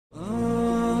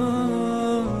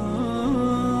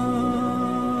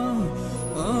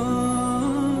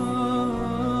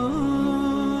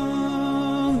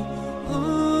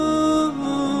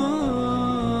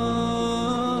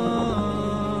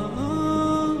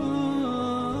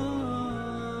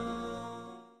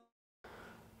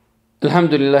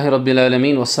الحمد لله رب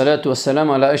العالمين والصلاة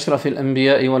والسلام على أشرف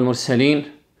الأنبياء والمرسلين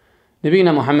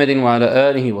نبينا محمد وعلى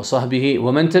آله وصحبه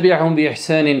ومن تبعهم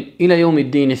بإحسان إلى يوم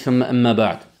الدين ثم أما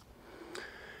بعد.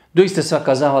 Doista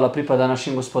svaka zahvala pripada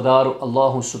našem gospodaru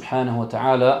Allahu subhanahu wa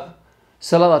ta'ala.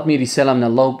 Salavat, mir i selam na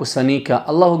Allahog poslanika,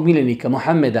 Allahog miljenika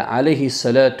Muhammeda alaihi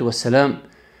salatu wasalam,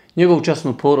 njegovu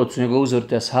časnu porodcu, njegovu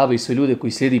uzorite ashaba i sve ljude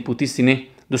koji slijedi put istine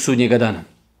do sudnjega dana.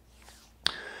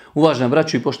 Uvažena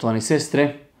braćo i poštovani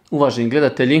sestre, uvaženi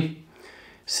gledatelji,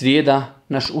 srijeda,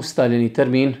 naš ustaljeni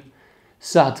termin,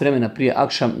 sat vremena prije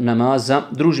akšam namaza,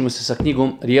 družimo se sa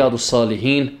knjigom Rijadu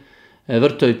Salihin,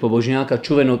 vrtovi pobožnjaka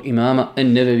čuvenog imama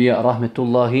En-Nevevija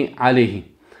rahmetullahi alaihi.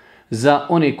 Za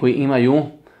one koji imaju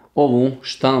ovu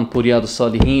štampu Rijadu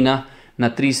Salihina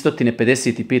na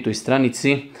 355.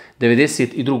 stranici,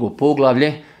 92.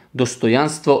 poglavlje,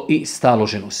 dostojanstvo i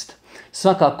staloženost.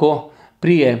 Svakako,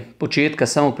 prije početka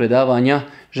samog predavanja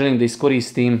želim da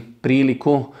iskoristim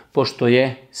priliku, pošto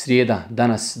je srijeda,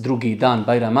 danas drugi dan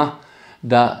Bajrama,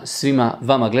 da svima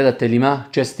vama gledateljima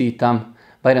čestitam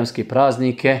bajramske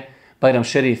praznike, Bajram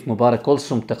šerif, Mubarak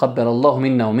olsum, taqabbal Allahu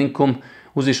minna u minkum,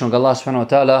 uzvišenog Allah subhanahu wa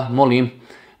ta'ala, molim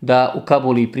da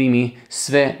ukabuli i primi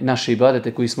sve naše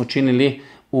ibadete koji smo činili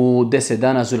u 10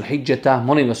 dana Zulhidžeta.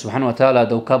 Molim ga subhanahu wa ta'ala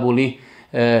da ukabuli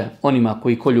onima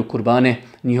koji kolju kurbane,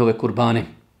 njihove kurbane.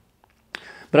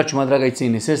 Braćo moja draga i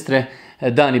cijene sestre,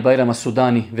 dani Bajrama su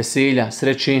dani veselja,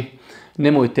 sreći.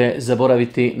 Nemojte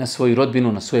zaboraviti na svoju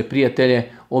rodbinu, na svoje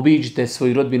prijatelje. Obiđite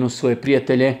svoju rodbinu, svoje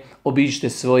prijatelje. Obiđite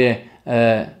svoje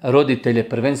roditelje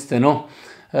prvenstveno.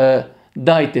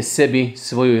 Dajte sebi,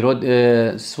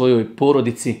 svojoj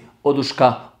porodici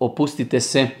oduška, opustite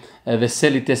se,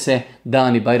 veselite se.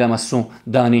 Dani Bajrama su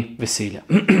dani veselja.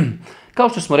 Kao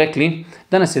što smo rekli,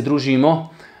 danas se družimo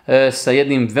sa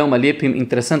jednim veoma lijepim,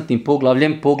 interesantnim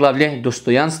poglavljem, poglavlje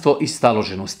dostojanstvo i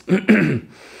staloženost.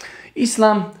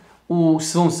 Islam u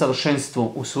svom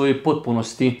savršenstvu, u svojoj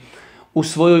potpunosti, u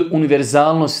svojoj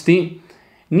univerzalnosti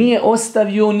nije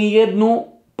ostavio ni jednu,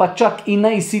 pa čak i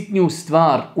najsitniju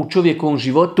stvar u čovjekovom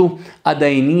životu, a da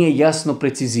je nije jasno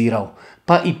precizirao.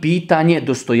 Pa i pitanje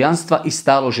dostojanstva i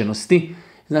staloženosti.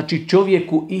 Znači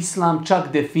čovjeku Islam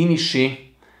čak definiše,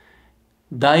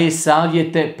 daje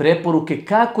savjete, preporuke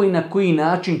kako i na koji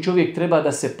način čovjek treba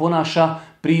da se ponaša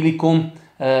prilikom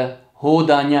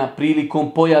hodanja,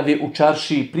 prilikom pojave u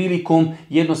čaršiji, prilikom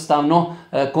jednostavno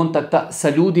kontakta sa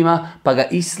ljudima, pa ga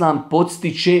Islam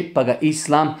podstiče, pa ga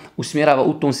Islam usmjerava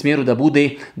u tom smjeru da bude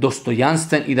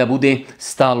dostojanstven i da bude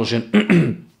staložen.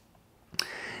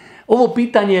 Ovo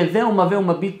pitanje je veoma,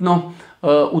 veoma bitno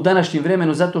u današnjem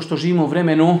vremenu, zato što živimo u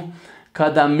vremenu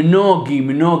kada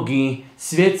mnogi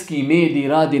svjetski mediji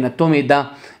radi na tome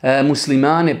da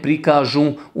muslimane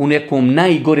prikažu u nekom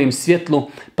najgorem svjetlu,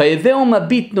 pa je veoma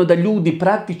bitno da ljudi,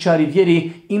 praktičari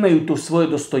vjeri, imaju to svoje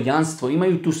dostojanstvo,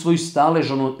 imaju tu svoju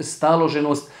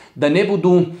staloženost, da ne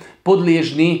budu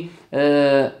podliježni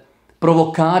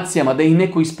provokacijama, da ih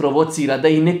neko isprovocira, da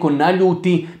ih neko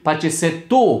naljuti, pa će se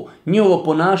to njihovo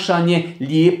ponašanje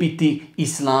lijepiti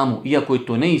islamu. Iako je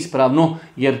to neispravno,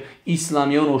 jer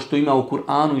islam je ono što ima u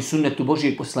Kur'anu i sunnetu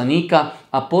Božijeg poslanika,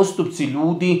 a postupci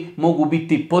ljudi mogu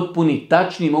biti potpuni,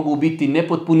 tačni, mogu biti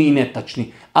nepotpuni i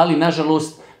netačni. Ali,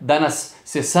 nažalost, danas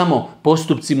se samo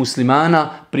postupci muslimana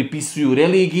pripisuju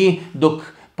religiji, dok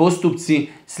postupci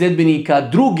sljedbenika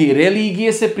druge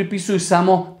religije se pripisuju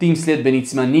samo tim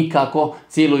sljedbenicima, nikako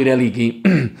cijeloj religiji.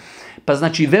 Pa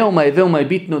znači veoma je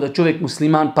bitno da čovjek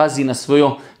musliman pazi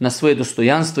na svoje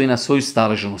dostojanstvo i na svoju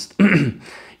staloženost.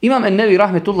 Imam En-Nevevi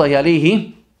rahmetullahi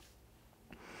alejhi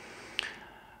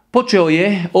počeo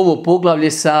je ovo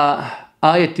poglavlje sa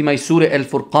ajetima iz sure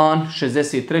El-Furqan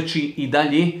 63. i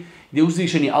dalje, gdje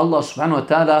uzvišeni Allah subhanahu wa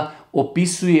ta'ala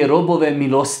opisuje robove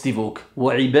milostivog.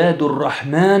 Wa ibadur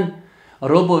rahman,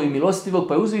 robovi milostivog,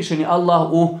 pa je uzvišeni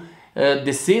Allah u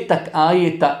 10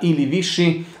 ajeta ili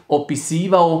više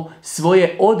opisivao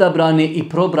svoje odabrane i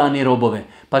probrane robove.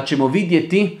 Pa ćemo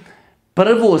vidjeti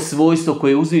prvo svojstvo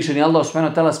koje je uzvišeni Allah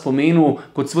subhanahu wa ta'ala spomenuo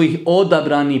kod svojih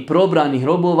odabranih, probranih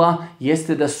robova,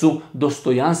 jeste da su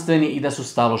dostojanstveni i da su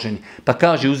staloženi. Pa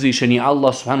kaže uzvišeni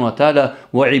Allah subhanahu wa ta'ala: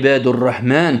 wa ibadur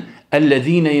rahman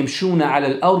الذين يمشون على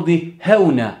الأرض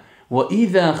هونا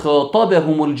وإذا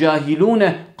خاطبهم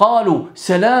الجاهلون قالوا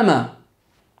سلاما.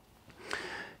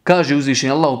 Kaže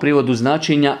uzvišeni Allah u prijevodu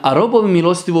značenja, a robovi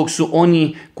milostivog su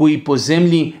oni koji po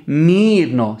zemlji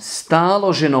mirno,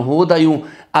 staloženo hodaju,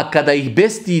 a kada ih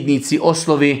bestidnici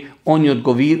oslove, oni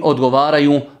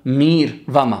odgovaraju mir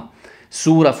vama.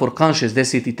 Sura Furqan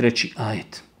 63.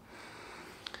 ajet.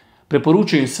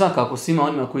 Preporučujem svakako svima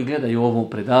onima koji gledaju ovo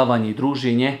predavanje i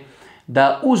druženje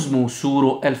da uzmu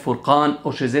suru El Furqan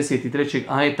od 63.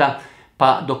 ajeta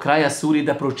pa do kraja suri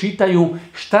da pročitaju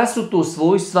šta su to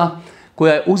svojstva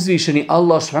koja je uzvišeni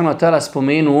Allah subhanahu wa ta'ala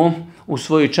spomenuo u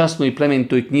svojoj časnoj i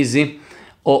plemenitoj knjizi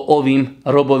o ovim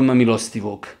robovima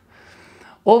milostivog.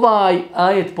 Ovaj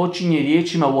ajet počinje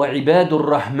riječima وَعِبَادُ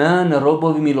الرَّحْمَنِ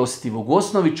robovi milostivog. U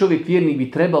osnovi čovjek vjernik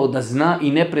bi trebao da zna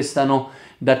i neprestano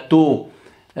da to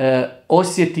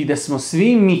osjeti da smo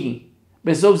svi mi,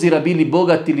 bez obzira bili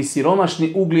bogati ili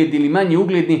siromašni, ugledni ili manje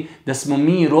ugledni, da smo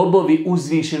mi robovi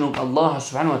uzvišenog Allaha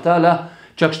subhanahu wa ta'ala,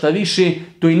 čak šta više,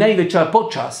 to je najveća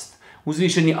počast.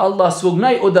 Uzvišeni Allah svog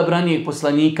najodabranijeg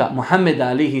poslanika, Muhammeda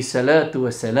alihi salatu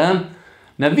wasalam,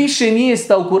 na više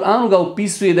mjesta u Kur'anu ga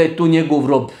opisuje da je to njegov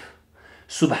rob.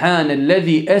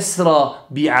 Subhanalladhi esra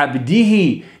bi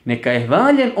abdihi, neka je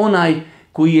hvaljen onaj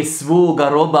koji je svoga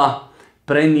roba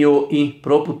prenio i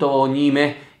proputovao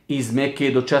njime iz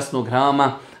Mekke do časnog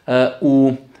hrama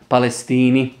u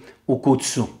Palestini, u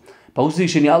Kudsu. Pa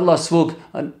uzvišeni Allah svog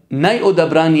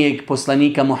najodabranijeg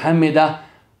poslanika Muhammeda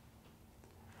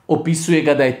opisuje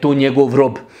ga da je to njegov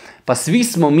rob. Pa svi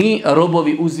smo mi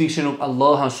robovi uzvišenog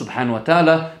Allaha subhanahu wa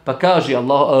ta'ala, pa kaže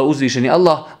uzvišeni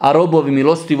Allah, a robovi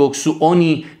milostivog su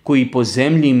oni koji po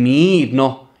zemlji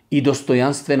mirno i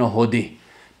dostojanstveno hode.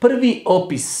 Prvi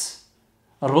opis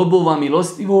robova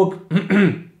milostivog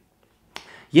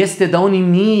jeste da oni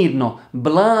mirno,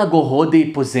 blago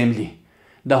hode po zemlji.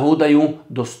 Da hodaju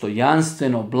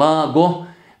dostojanstveno, blago,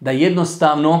 da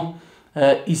jednostavno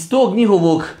iz tog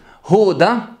njihovog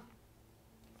hoda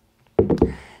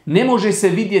ne može se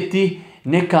vidjeti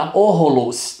neka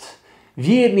oholost.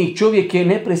 Vjernik čovjek je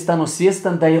neprestano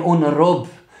svjestan da je on rob.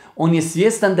 On je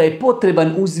svjestan da je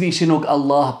potreban uzvišenog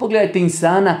Allaha. Pogledajte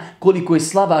insana koliko je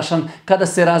slabašan kada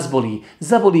se razboli.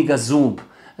 Zaboli ga zub,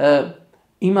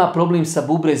 ima problem sa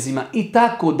bubrezima i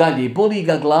tako dalje. Boli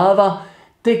ga glava,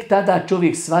 tek tada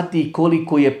čovjek shvati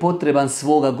koliko je potreban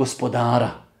svoga gospodara.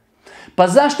 Pa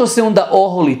zašto se onda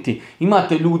oholiti?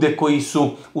 Imate ljude koji su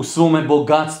u svome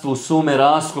bogatstvu, u svome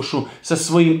raskošu, sa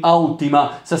svojim autima,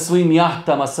 sa svojim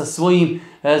jahtama, sa svojim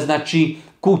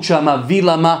kućama,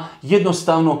 vilama,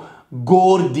 jednostavno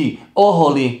gordi,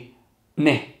 oholi.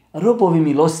 Ne, robovi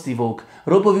milostivog,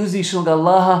 robovi uzvišenog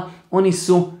Allaha, oni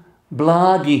su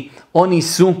blagi, oni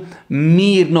su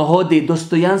mirno hode,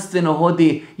 dostojanstveno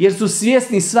hode, jer su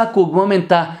svjesni svakog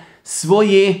momenta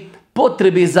svoje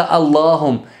potrebe za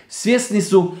Allahom. Svjesni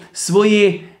su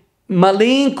svoje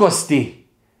malenkosti.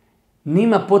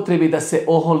 Nema potrebe da se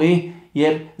oholi,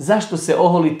 jer zašto se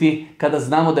oholiti kada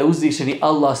znamo da je uzvišeni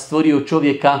Allah stvorio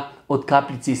čovjeka od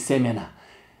kapljice semena?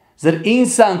 Zar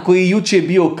insan koji je jučer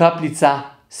bio kapljica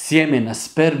sjemena,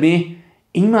 sperme,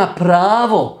 ima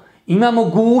pravo, ima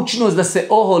mogućnost da se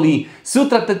oholi?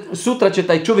 Sutra će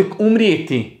taj čovjek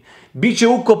umrijeti. Biće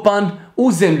ukopan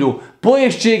u zemlju,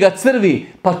 poješće ga crvi,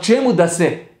 pa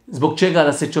zbog čega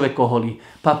da se čovjek oholi?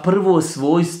 Pa prvo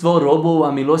svojstvo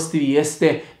robova milostivi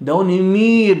jeste da oni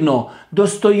mirno,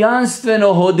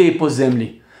 dostojanstveno hode po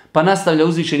zemlji. Pa nastavlja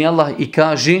uzvišeni Allah i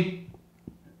kaže: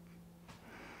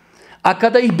 a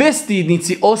kada ih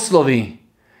bestidnici oslovi,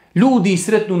 ljudi ih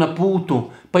sretnu na putu,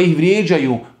 pa ih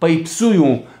vrijeđaju, pa ih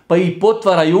psuju, pa ih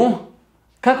potvaraju,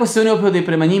 kako se oni ophode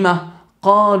prema njima?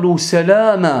 Kalu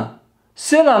selama,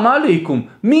 selam alaikum,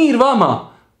 mir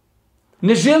vama.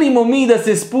 Ne želimo mi da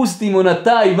se spustimo na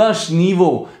taj vaš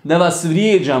nivo, da vas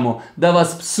vrijeđamo, da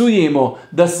vas psujemo,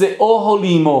 da se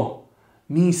oholimo.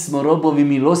 Mi smo robovi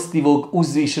milostivog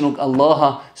uzvišenog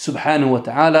Allaha subhanahu wa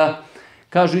ta'ala.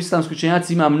 Kažu islamski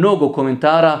učenjaci, ima mnogo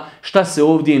komentara šta se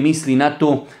ovdje misli na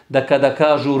to da kada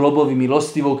kažu robovi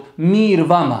milostivog, mir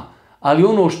vama. Ali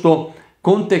ono što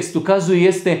kontekst ukazuje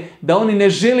jeste da oni ne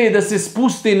žele da se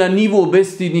spuste na nivo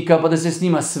bestidnika pa da se s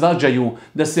njima svađaju,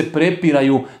 da se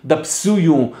prepiraju, da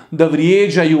psuju, da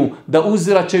vrijeđaju, da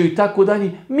uzvraćaju i tako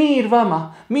dalje. Mir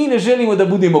vama. Mi ne želimo da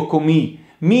budemo ko mi.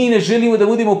 Mi ne želimo da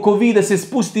budemo ko vi, da se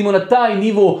spustimo na taj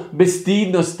nivo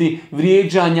bestidnosti,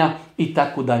 vrijeđanja i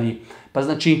tako dalje. Pa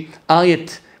znači,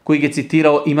 ajet koji je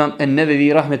citirao imam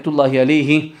En-Nevevi rahmetullahi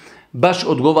alihi baš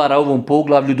odgovara ovom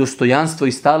poglavlju dostojanstvo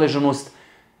i staleženost,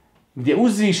 gdje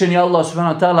uzvišeni Allah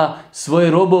subhanahu wa ta'ala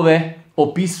svoje robove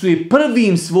opisuje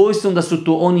prvim svojstvom da su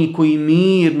to oni koji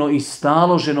mirno i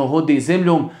staloženo hode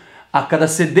zemljom, a kada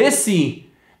se desi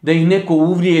da ih neko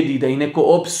uvrijedi, da ih neko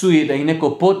opsuje, da ih neko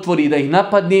potvori, da ih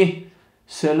napadne,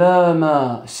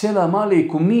 selam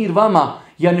alejkum, mir vama,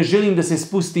 ja ne želim da se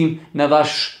spustim na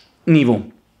vaš nivo.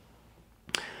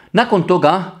 Nakon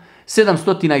toga,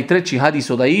 703. hadis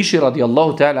od Aiše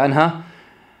radijallahu ta'ala anha,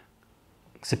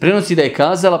 se prenosi da je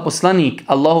kazala poslanik,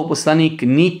 Allahov poslanik,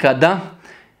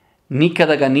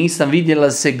 nikada ga nisam vidjela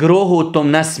da se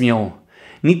grohotom nasmijao,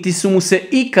 niti su mu se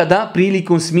ikada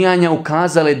prilikom smijanja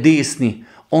ukazale desni.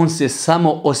 On se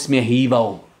samo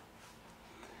osmjehivao.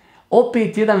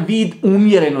 Opet jedan vid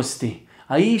umjerenosti.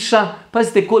 Aisha,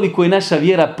 pazite koliko je naša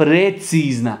vjera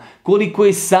precizna, koliko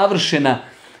je savršena,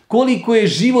 koliko je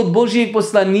život Božijeg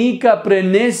poslanika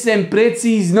prenesen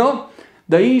precizno,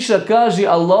 da Aisha kaže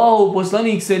Allahov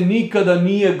poslanik se nikada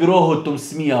nije grohotom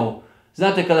smijao.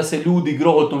 Znate kada se ljudi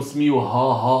grohotom smiju,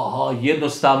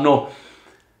 jednostavno,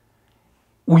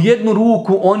 u jednu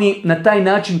ruku oni na taj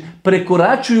način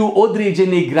prekoračuju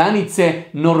određene granice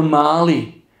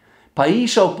normali. Pa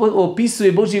Aisha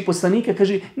opisuje Božijeg poslanika,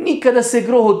 kaže, nikada se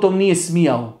grohotom nije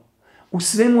smijao. U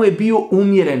svemu je bio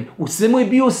umjeren, u svemu je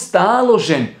bio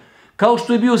staložen. Kao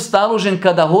što je bio staložen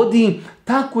kada hodi,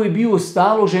 tako je bio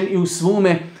staložen i u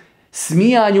svome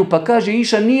smijanju. Pa kaže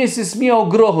Aisha, nije se smijao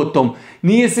grohotom,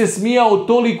 nije se smijao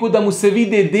toliko da mu se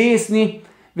vide desni,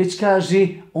 već kaže,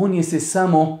 on je se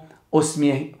samo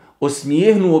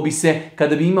osmijehnuo bi se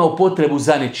kada bi imao potrebu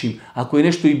za nečim. Ako je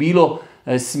nešto i bilo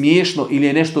smiješno ili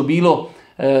je nešto bilo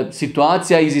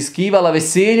situacija iziskivala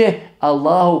veselje,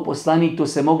 Allahov poslanik to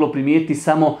se moglo primijetiti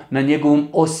samo na njegovom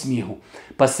osmijehu.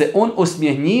 Pa se on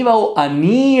osmjehnjivao, a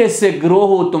nije se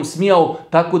grohotom smijao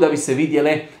tako da bi se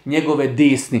vidjele njegove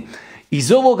desni.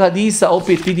 Iz ovog hadisa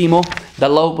opet vidimo da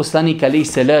Allahov poslanik alejhi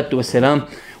salatu vesselam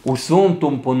u svom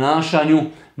tom ponašanju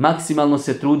maksimalno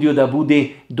se trudio da bude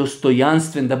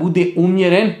dostojanstven, da bude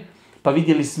umjeren. Pa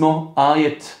vidjeli smo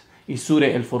ajet iz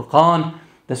sure El Furqan,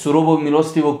 da su robovi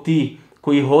milostivog ti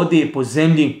koji hode po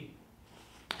zemlji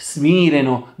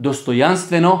smireno,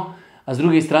 dostojanstveno, a s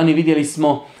druge strane vidjeli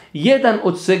smo jedan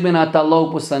od segmenata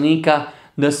Allahovog poslanika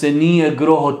da se nije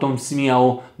grohotom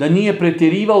smijao, da nije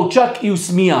pretjerivao čak i u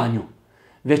smijanju,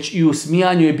 već i u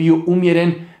smijanju je bio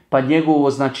umjeren, pa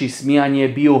njegovo znači smijanje je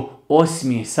bio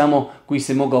osmijeh samo koji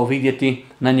se mogao vidjeti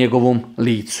na njegovom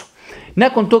licu.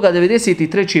 Nakon toga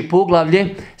 93.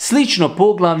 poglavlje, slično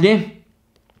poglavlje,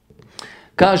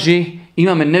 kaže,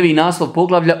 imam nevi naslov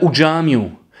poglavlja u džamiju,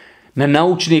 na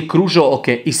naučne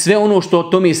kružoke i sve ono što o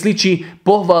tome sliči,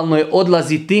 pohvalno je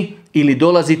odlaziti ili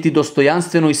dolaziti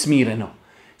dostojanstveno i smireno.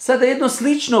 Sada jedno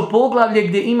slično poglavlje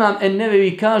gdje imam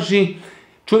Nevevi kaže,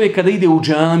 čovjek kada ide u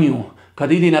džamiju,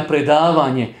 kada ide na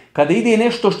predavanje, kada ide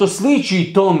nešto što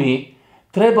sliči tome,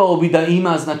 trebao bi da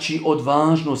ima znači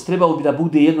odvažnost, trebao bi da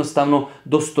bude jednostavno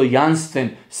dostojanstven,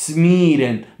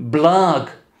 smiren, blag.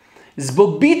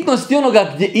 Zbog bitnosti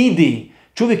onoga gdje ide,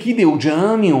 čovjek ide u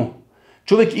džamiju,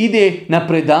 čovjek ide na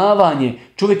predavanje,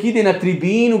 čovjek ide na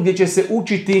tribinu gdje će se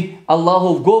učiti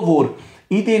Allahov govor,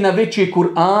 ide na veće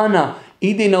Kur'ana,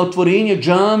 ide na otvorenje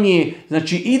džamije,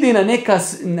 znači ide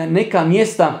na neka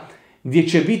mjesta gdje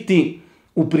će biti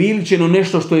upriličeno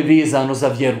nešto što je vezano za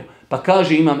vjeru. Pa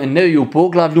kaže imam Nevevi u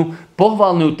poglavlju,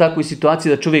 pohvalno je u takvoj situaciji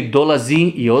da čovjek dolazi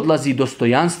i odlazi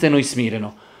dostojanstveno i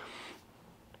smireno.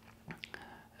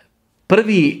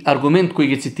 Prvi argument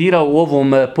koji je citirao u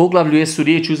ovom poglavlju jesu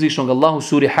riječi uzvišnog Allahu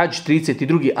suri Hadž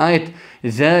 32. ajet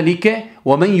Zalike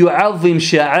وَمَنْ يُعَظِّمْ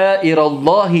شَعَائِرَ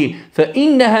اللَّهِ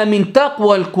فَإِنَّهَا مِنْ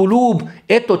تَقْوَ الْقُلُوبِ.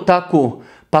 Eto tako,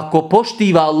 pa ko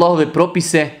poštiva Allahove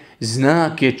propise,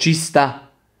 znak je čista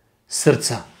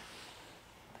srca.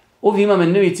 Ovdje imam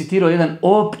Nevevi citirao jedan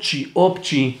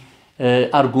opći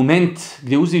argument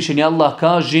gdje uzvišeni Allah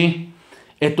kaže,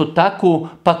 eto tako,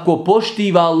 pa ko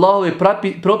poštiva Allahove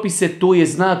propise, to je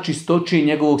znak čistoće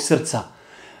njegovog srca.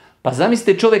 Pa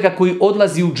zamislite čovjeka koji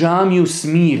odlazi u džamiju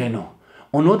smireno.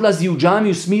 On odlazi u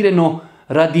džamiju smireno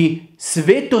radi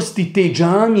svetosti te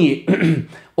džamije.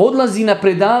 Odlazi na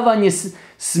predavanje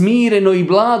smireno i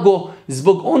blago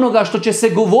zbog onoga što će se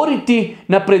govoriti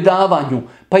na predavanju.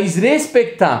 Pa iz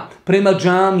respekta prema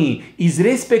džamiji, iz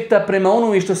respekta prema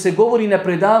onome što se govori na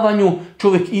predavanju,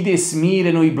 čovjek ide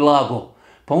smireno i blago.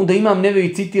 Pa onda imam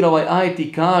Nevevi citira ovaj ajet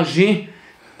i kaže,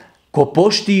 ko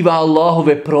poštiva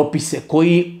Allahove propise,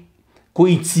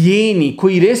 koji cijeni,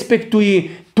 koji respektuje,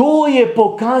 to je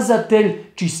pokazatelj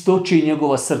čistoće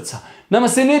njegova srca. Nama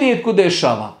se nerijetko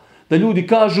dešava da ljudi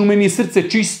kažu, meni je srce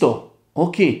čisto.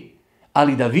 Ok,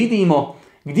 ali da vidimo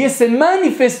gdje se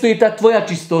manifestuje ta tvoja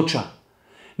čistoća.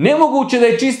 Nemoguće da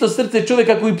je čisto srce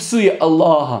čovjeka koji psuje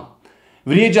Allaha,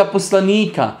 vrijeđa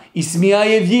poslanika,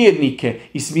 ismijaje vjernike,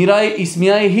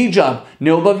 ismijaje hidžab,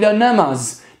 ne obavlja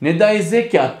namaz, ne daje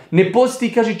zekjat, ne posti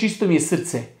i kaže čisto mi je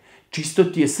srce. Čisto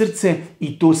ti je srce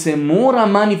i to se mora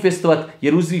manifestovati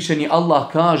jer uzvišeni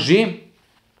Allah kaže,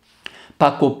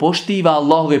 pa ko poštiva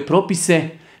Allahove propise,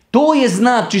 to je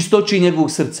znak čistoće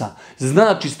njegovog srca.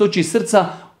 Znak čistoće srca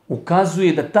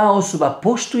ukazuje da ta osoba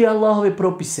poštuje Allahove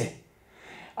propise.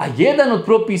 A jedan od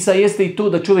propisa jeste i to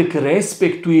da čovjek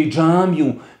respektuje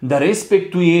džamiju, da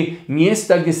respektuje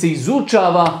mjesta gdje se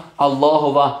izučava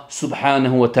Allahova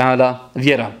subhanahu wa ta'ala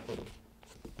vjera.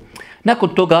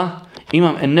 Nakon toga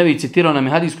Imam En-Nevi citirao nam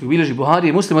je hadis koji bilježi Buhari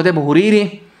i Muslim od Ebu Huriri,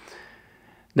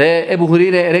 da je Ebu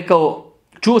Hurire rekao: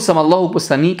 čuo sam Allahu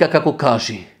poslanika kako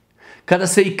kaže: kada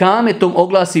se ikametom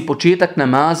oglasi početak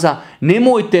namaza,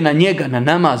 nemojte na njega, na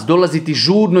namaz, dolaziti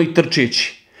žurno i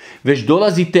trčeći, već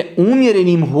dolazite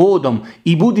umjerenim hodom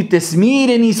i budite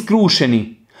smireni i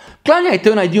skrušeni.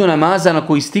 Klanjajte onaj dio namaza na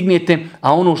koji stignete,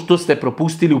 a ono što ste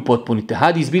propustili upotpunite.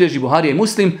 Hadis bilježi Buharija i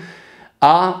Muslim,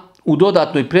 a u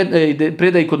dodatnoj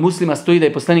predaji kod Muslima stoji da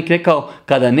je poslanik rekao: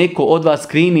 kada neko od vas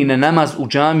kreni na namaz u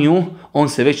džamiju, on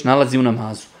se već nalazi u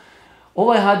namazu.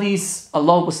 Ovaj hadis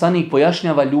Allahov poslanik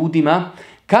pojašnjava ljudima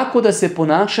kako da se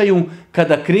ponašaju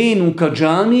kada krenu ka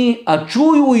džamiji, a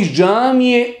čuju iz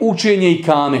džamije učenje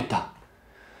ikameta.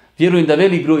 Vjerujem da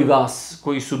velik broj vas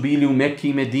koji su bili u Mekki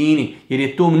i Medini, jer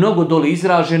je to mnogo dole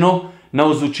izraženo, na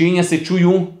ozučenja se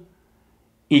čuju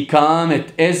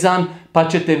ikamet, ezan, pa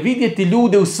ćete vidjeti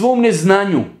ljude u svom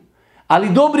neznanju, ali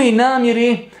dobre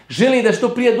namjere žele da što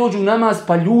prije dođu u namaz,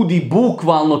 pa ljudi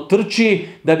bukvalno trče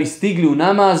da bi stigli u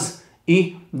namaz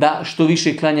i da što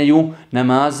više klanjaju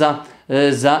namaza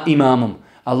za imamom.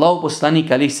 Allahov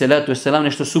poslanik alejhi selatu vesselam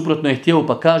nešto suprotno je htio,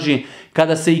 pa kaže: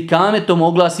 kada se ikametom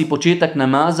oglasi početak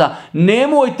namaza,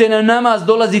 nemojte na namaz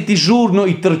dolaziti žurno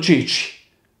i trčeći.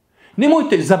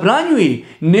 Nemojte, zabranjuje,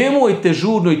 nemojte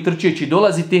žurno i trčeći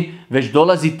dolaziti, već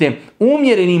dolazite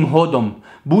umjerenim hodom,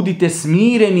 budite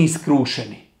smireni i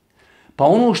skrušeni. Pa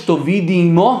ono što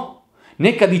vidimo,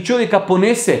 nekad i čovjeka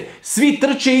ponese, svi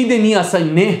trče, ide nija sad,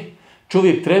 ne.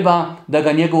 Čovjek treba da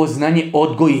ga njegovo znanje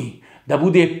odgoji, da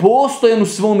bude postojan u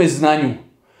svome znanju,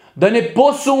 da ne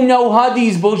posumnja u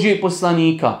hadis Božijeg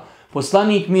poslanika.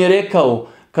 Poslanik mi je rekao: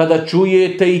 kada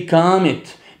čujete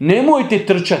ikamet, nemojte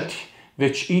trčati,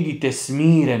 već idite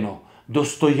smireno,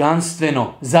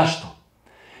 dostojanstveno. Zašto?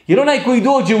 Jer onaj koji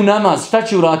dođe u namaz, šta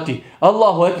će uraditi?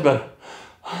 Allahu ekber.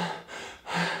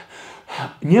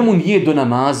 Njemu nije do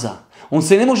namaza. On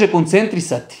se ne može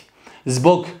koncentrisati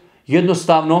zbog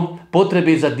jednostavno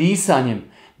potrebe za disanjem.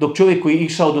 Dok čovjek koji je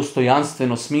išao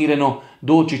dostojanstveno, smireno,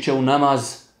 doći će u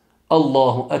namaz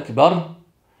Allahu ekber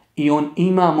i on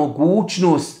ima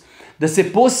mogućnost da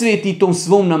se posveti tom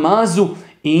svom namazu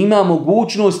i ima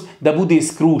mogućnost da bude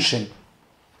skrušen.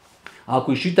 A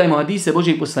ako iščitajmo hadise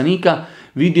Božijeg poslanika,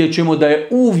 vidjet ćemo da je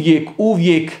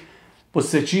uvijek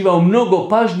posvećivao mnogo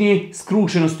pažnje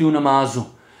skrušenosti u namazu.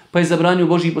 Pa je zabranio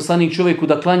Božji poslanik čovjeku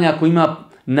da klanja ako ima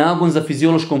nagon za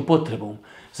fiziološkom potrebom.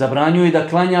 Zabranio je da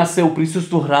klanja se u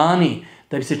prisustvu hrani,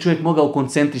 da bi se čovjek mogao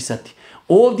koncentrisati.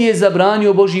 Ovdje je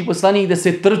zabranio Božji poslanik da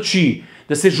se trči,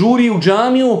 da se žuri u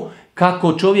džamiju,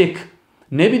 kako čovjek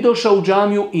ne bi došao u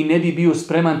džamiju i ne bi bio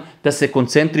spreman da se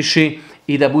koncentriše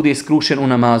i da bude skrušen u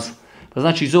namazu. Pa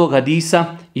znači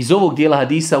iz ovog dijela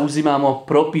hadisa uzimamo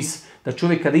propis da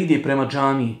čovjek kada ide prema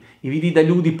džamiji i vidi da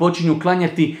ljudi počinju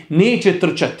klanjati, neće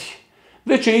trčati,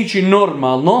 već će ići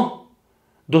normalno,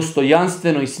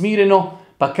 dostojanstveno i smireno.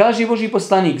 Pa kaže Božji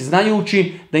poslanik,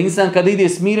 znajući da insan kada ide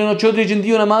smireno će određen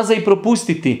dio namaza i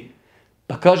propustiti.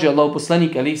 Pa kaže Allahov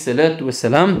poslanik alejhi selatu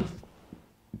vesselam: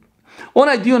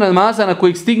 onaj dio namaza na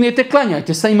kojeg stignete,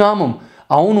 klanjajte sa imamom,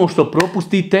 a ono što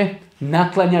propustite,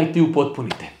 naklanjajte i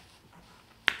upotpunite.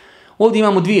 Ovdje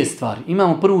imamo dvije stvari.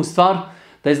 Imamo prvu stvar,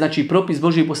 da je znači propis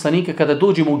Božjeg poslanika kada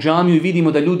dođemo u džamiju i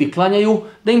vidimo da ljudi klanjaju,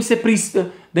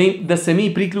 da se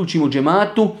mi priključimo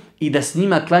džematu i da s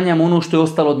njima klanjamo ono što je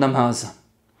ostalo od namaza.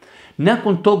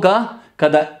 Nakon toga,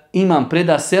 kada imam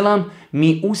preda selam,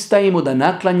 mi ustajemo da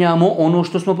naklanjamo ono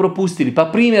što smo propustili. Pa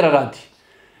primjera radi.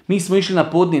 Mi smo išli na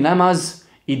podni namaz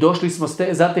i došli smo,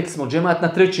 zatek smo džemat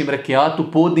na 3.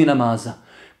 rekiatu podni namaza.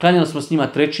 Klanjali smo s njima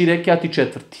 3. rekiat i 4.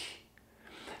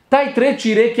 Taj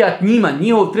 3. rekiat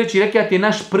njihov 3. rekiat je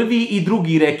naš 1. i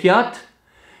 2. rekiat.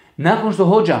 Nakon što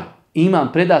hođa imam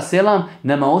preda selam,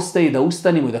 nama ostaje da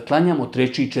ustanemo i da klanjamo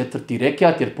 3. i 4.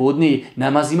 rekiat, jer podni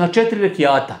namaz ima 4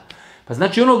 rekiata. Pa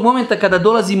znači onog momenta kada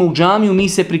dolazimo u džamiju, mi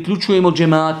se priključujemo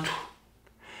džematu.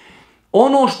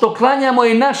 Ono što klanjamo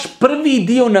je naš prvi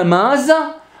dio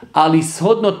namaza, ali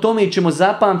shodno tome ćemo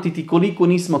zapamtiti koliko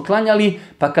nismo klanjali,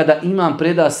 pa kada imam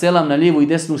preda selam na lijevu i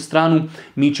desnu stranu,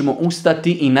 mi ćemo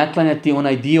ustati i naklanjati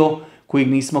onaj dio kojeg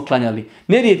nismo klanjali.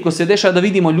 Nerijetko se dešava da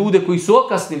vidimo ljude koji su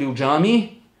okasnili u džamiji,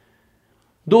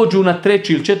 dođu na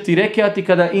 3. ili 4. rekiat i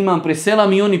kada imam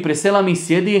preselam i oni preselam i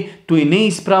sjedi, to je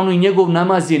neispravno i njegov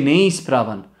namaz je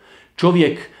neispravan.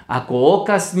 Čovjek ako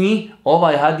okasni,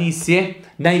 ovaj hadis je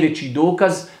najveći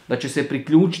dokaz da će se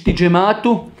priključiti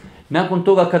džematu, Nakon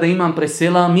toga kada imam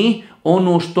preselami,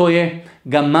 ono što je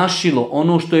ga mašilo,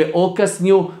 ono što je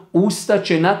okasnio,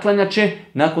 ustaće, naklanjaće,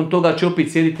 nakon toga će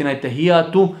opet sjediti na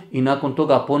etehijatu i nakon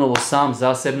toga ponovo sam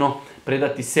zasebno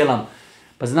predati selam.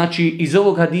 Pa znači iz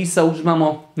ovog hadisa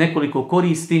uzmamo nekoliko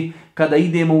koristi. Kada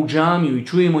idemo u džamiju i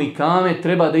čujemo ikame,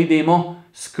 treba da idemo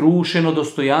skrušeno,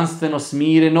 dostojanstveno,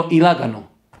 smireno i lagano.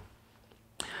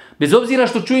 Bez obzira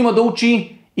što čujemo da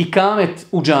uči ikamet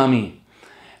u džamiji.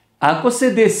 Ako se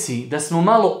desi da smo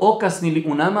malo okasnili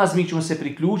u namaz, mi ćemo se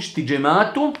priključiti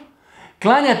džematu,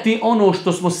 klanjati ono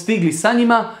što smo stigli sa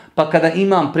njima, pa kada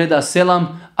imam preda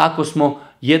selam, ako smo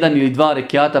 1 ili 2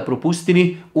 rekiata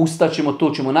propustili, ustaćemo, to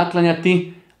ćemo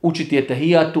naklanjati, učiti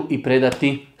etehijatu i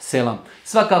predati selam.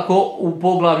 Svakako u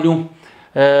poglavlju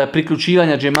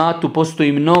priključivanja džematu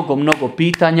postoji mnogo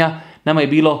pitanja. Nama je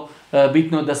bilo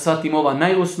bitno da shvatimo ova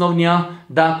najosnovnija,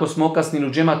 da ako smo okasnili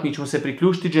u džemat, mi ćemo se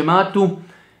priključiti džematu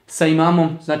sa imamom,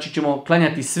 znači ćemo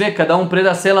klanjati sve. Kada on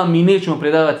preda selam, mi nećemo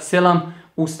predavati selam,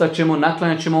 ustaćemo,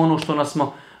 naklanjat ćemo ono što nas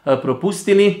smo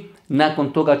propustili.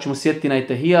 Nakon toga ćemo sjediti na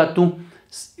etehijatu,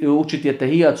 učiti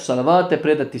etehijatu, salavate,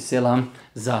 predati selam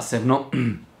zasebno.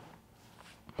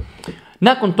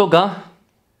 Nakon toga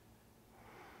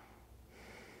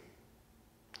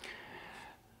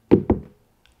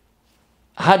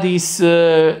hadis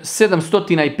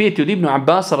 705 od Ibnu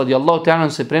Abbasa radijallahu ta'ala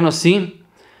se prenosi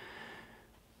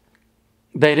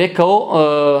da je rekao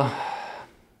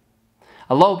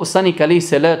Allahu poslanik alejhi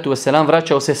salatu vesselam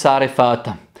vraćao se sa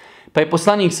Arefata. Pa je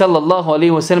poslanik sallallahu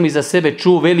alejhi ve sellem iza sebe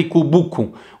čuo veliku buku,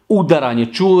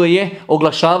 udaranje, čuo je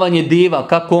oglašavanje deva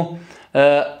kako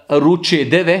ruče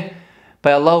deve, pa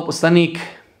je Allahu poslanik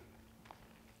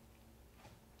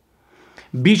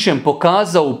bićem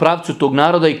pokazao u pravcu tog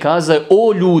naroda i kazao: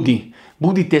 o ljudi,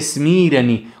 budite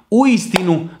smireni,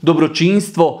 uistinu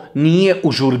dobročinstvo nije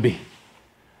u žurbi.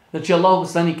 Znači Allahu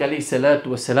poslanik alejhi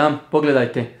salatu vesselam,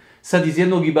 pogledajte, sad iz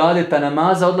jednog ibadeta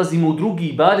namaza odlazimo u drugi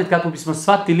ibadet kako bismo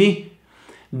shvatili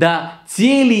da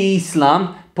cijeli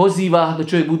islam poziva da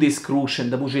čovjek bude skrušen,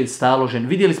 da bude staložen.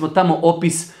 Vidjeli smo tamo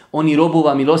opis oni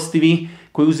robova milostivi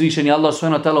koji uzvišeni Allah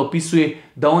subhanahu wa ta'ala opisuje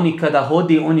da oni kada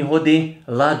hode, oni hode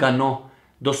lagano,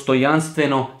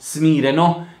 dostojanstveno,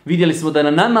 smireno. Vidjeli smo da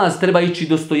na namaz treba ići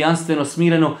dostojanstveno,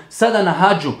 smireno. Sada na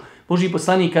hadžu, Božji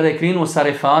poslanik kada je krenuo sa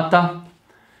Arefata,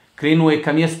 krenuo je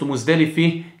ka mjestu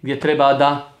Muzdelifi gdje treba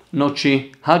da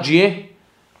noći hadžije,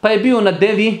 pa je bio na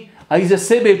devi, a iza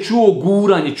sebe je čuo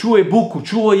guranje, čuo je buku,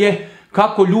 čuo je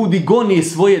kako ljudi gone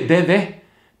svoje deve,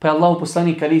 pa je Allahu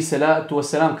poslanik alejhi salatu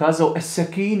vesselam kazao: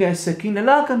 es-sekine,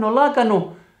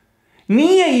 lagano.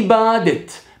 Nije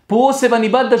ibadet, poseban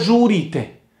ibadet da žurite.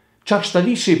 Čak šta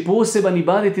više, poseban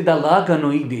ibadet je da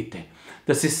lagano idete,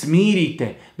 da se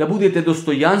smirite, da budete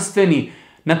dostojanstveni,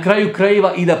 na kraju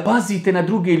krajeva i da pazite na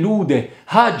druge ljude.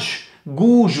 Hadž,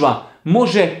 gužva,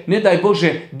 može, ne daj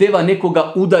Bože, deva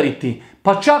nekoga udariti,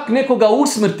 pa čak nekoga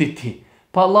usmrtiti.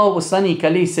 Pa Allahu poslanik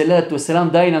alejhi salatu vesselam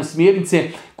daje nam smjernice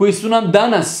koje su nam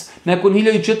danas, nakon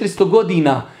 1400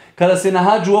 godina, kada se na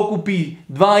hadžu okupi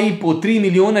 2,5-3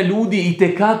 miliona ljudi,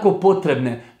 itekako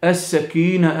potrebne.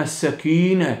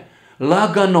 Es-sekine,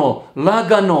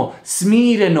 lagano,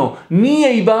 smireno.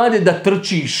 Nije ibadet da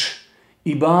trčiš.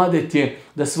 Ibadet je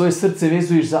da svoje srce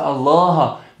vezuješ za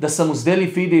Allaha, da sa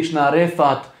Muzdelife ideš na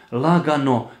Arefat,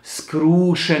 lagano,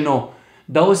 skrušeno,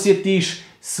 da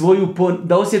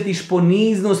osjetiš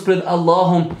poniznost pred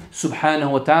Allahom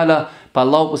subhanahu wa ta'ala. Pa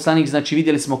Allah poslanik, znači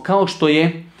vidjeli smo, kao što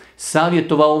je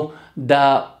savjetovao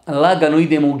da lagano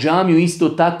idemo u džamiju, isto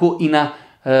tako i na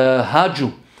hadžu,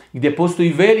 gdje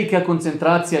postoji velika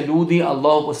koncentracija ljudi.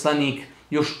 Allah poslanik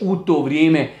još u to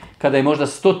vrijeme, kada je možda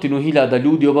 100.000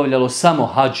 ljudi obavljalo samo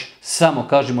hadž, samo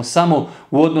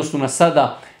u odnosu na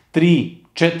sada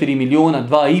 3-4 miliona,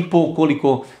 2,5,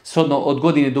 koliko shodno od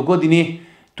godine do godine,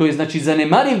 to je znači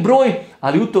zanemariv broj,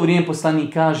 ali u to vrijeme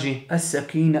poslanik kaže: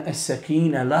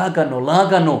 es-sekine,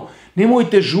 lagano,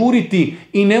 nemojte žuriti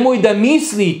i nemoj da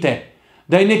mislite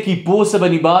da je neki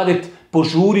poseban ibadet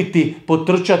požuriti,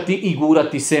 potrčati i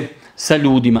gurati se sa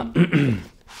ljudima.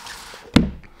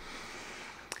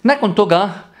 Nakon toga,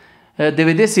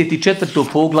 94.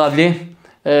 poglavlje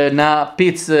na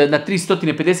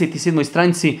 357.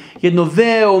 stranici, jedno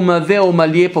veoma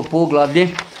lijepo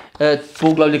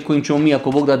poglavlje, kojim ćemo mi,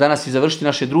 ako Bog da, danas i završiti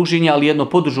naše druženje, ali jedno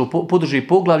podruže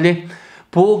poglavlje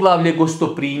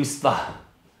gostoprimstva.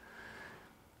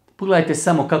 Pogledajte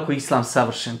samo kako je Islam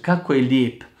savršen, kako je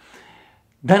lijep.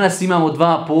 Danas imamo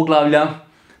 2 poglavlja.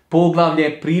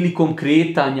 Poglavlje prilikom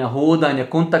kretanja, hodanja,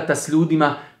 kontakta s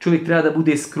ljudima, čovjek treba da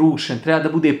bude skrušen, treba da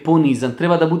bude ponizan,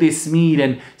 treba da bude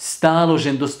smiren,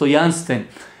 staložen, dostojanstven.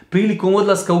 Prilikom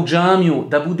odlaska u džamiju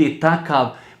da bude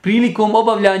takav, prilikom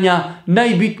obavljanja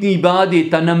najbitnijih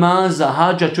ibadeta, namaza,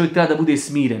 hadža, čovjek treba da bude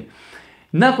smiren.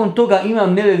 Nakon toga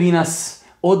Imam Nevevi nas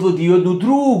odvodi u jednu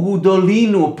drugu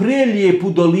dolinu,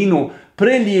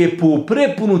 prelijepu,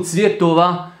 prepunu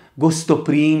cvjetova,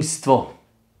 gostoprimstvo.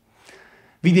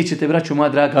 Vidjet ćete, braćo moja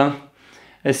draga,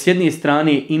 s jedne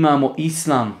strane imamo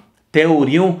islam,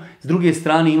 teoriju, s druge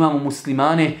strane imamo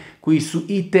muslimane koji su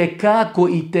i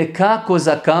tekako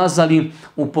zakazali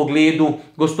u pogledu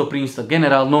gostoprimstva.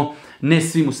 Generalno, ne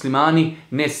svi muslimani,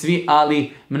 ne svi,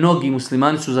 ali mnogi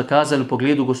muslimani su zakazali u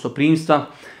pogledu gostoprimstva.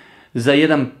 Za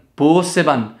jedan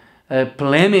poseban,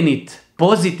 plemenit,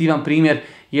 pozitivan primjer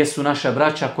jesu naša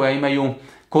braća koja imaju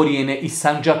korijene iz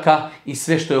Sandžaka i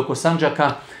sve što je oko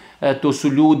Sandžaka. To su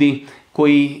ljudi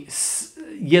koji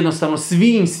jednostavno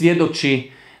svim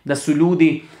svjedoči da su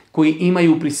ljudi koji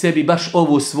imaju pri sebi baš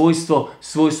ovo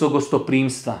svojstvo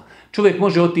gostoprimstva. Čovjek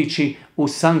može otići u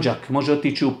Sandžak, može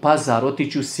otići u Pazar,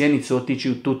 otići u Sjenicu,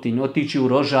 otići u Tutinj, otići u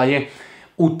Rožaje.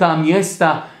 U ta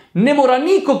mjesta ne mora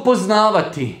nikog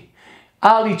poznavati,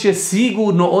 ali će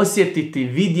sigurno osjetiti,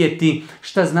 vidjeti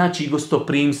šta znači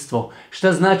gostoprimstvo,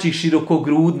 šta znači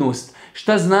širokogrudnost,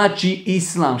 šta znači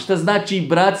islam, šta znači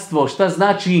bratstvo, šta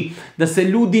znači da se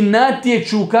ljudi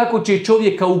natječu kako će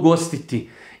čovjeka ugostiti.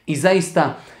 I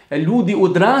zaista ljudi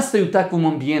odrastaju u takvom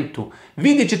ambijentu.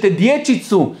 Vidjet ćete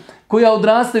dječicu koja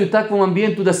odrastaju u takvom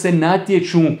ambijentu da se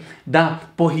natječu da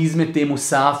pohizmete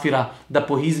musafira, da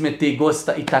pohizmete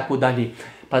gosta i tako dalje.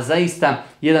 Pa zaista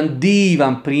jedan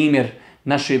divan primjer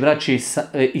naše braće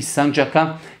iz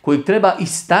Sandžaka kojeg treba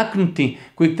istaknuti,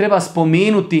 kojeg treba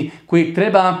spomenuti, kojeg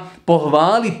treba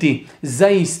pohvaliti.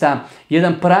 Zaista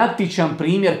jedan praktičan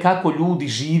primjer kako ljudi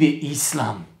žive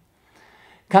islam.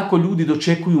 Kako ljudi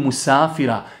dočekuju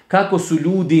musafira, kako su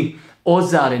ljudi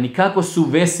ozareni, kako su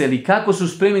veseli, kako su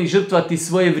spremni žrtvati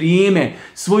svoje vrijeme,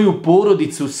 svoju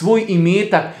porodicu, svoj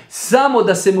imetak, samo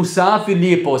da se musafir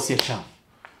lijepo osjeća.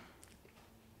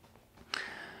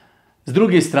 S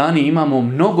druge strane imamo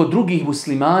mnogo drugih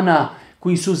muslimana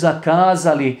koji su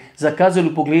zakazali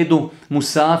u pogledu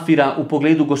musafira, u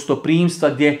pogledu gostoprimstva,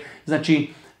 gdje znači,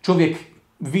 čovjek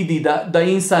vidi da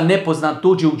insan nepoznat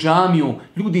dođe u džamiju,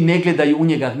 ljudi ne gledaju u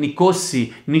njega, ni ko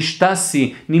si, ni šta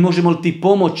si, ni možemo li ti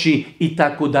pomoći i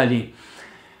tako dalje.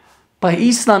 Pa je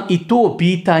Islam i to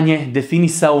pitanje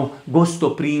definisao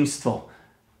gostoprimstvo.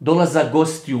 Dolazak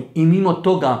gostiju i mimo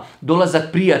toga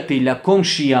dolazak prijatelja,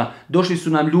 komšija, došli su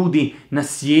nam ljudi na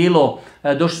sjelo,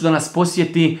 došli su da nas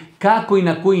posjeti, kako i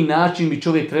na koji način bi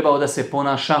čovjek trebao da se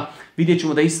ponaša. Vidjet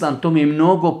ćemo da Islam tome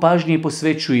mnogo pažnje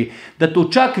posvećuje, da to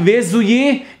čak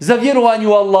vezuje za vjerovanje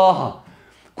u Allaha.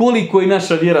 Koliko je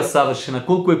naša vjera savršena,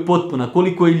 koliko je potpuna,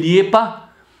 koliko je lijepa,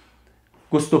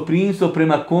 gostoprimstvo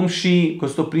prema komšiji,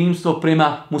 gostoprimstvo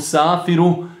prema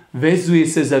musafiru, vezuje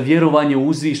se za vjerovanje u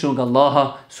uzvišenog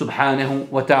Allaha subhanahu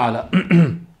wa ta'ala.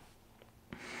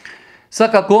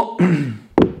 Svakako,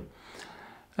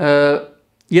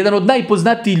 jedan od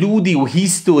najpoznatijih ljudi u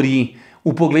historiji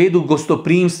u pogledu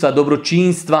gostoprimstva,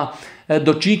 dobročinstva,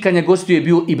 dočikanja gostiju je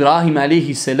bio Ibrahim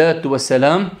alejhi salatu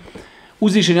wasalam.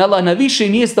 Uzvišeni Allah na više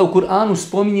mjesta u Kur'anu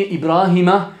spominje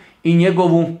Ibrahima i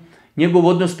njegov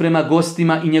odnos prema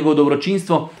gostima i njegovo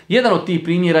dobročinstvo. Jedan od tih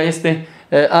primjera jeste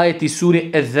ajet iz sure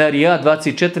Az-Zariyat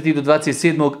 24. do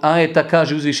 27. ajeta,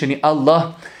 kaže uzvišeni Allah: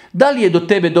 da li je do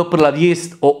tebe doprla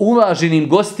vijest o uvaženim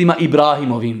gostima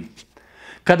Ibrahimovim,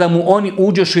 kada mu oni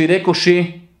uđoše i rekoše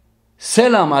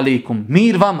selam alejkum,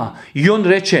 mir vama, i on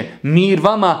reče mir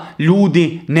vama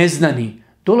ljudi neznani.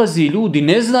 Dolazi ljudi,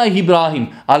 ne zna ih Ibrahim,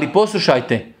 ali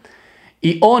poslušajte,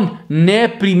 i on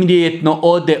neprimjetno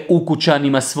ode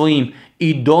ukućanima svojim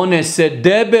i donese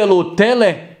debelu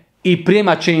tele i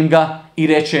primaće im ga i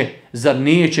reče, zar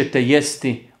nećete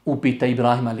jesti, upita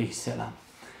Ibrahim a.s.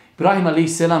 Ibrahim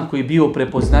a.s. koji je bio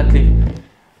prepoznatljiv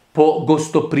po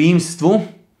gostoprimstvu,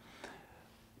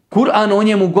 Kur'an o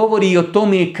njemu govori i o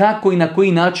tome kako i na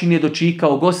koji način je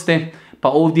dočikao goste, pa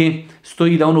ovdje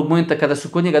stoji da onog momenta kada su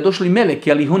kod njega došli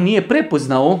meleki, ali ih on nije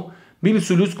prepoznao, bili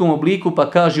su u ljudskom obliku, pa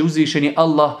kaže uzvišeni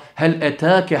Allah: hel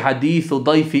etake hadithu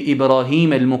dajfi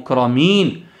Ibrahim el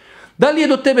mukramin. Da li je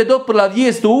do tebe doprla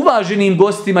vijest o uvaženim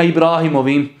gostima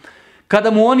Ibrahimovim,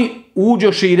 kada mu oni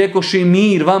uđoše i rekoše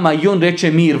mir vama, i on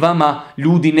reče mir vama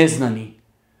ljudi neznani.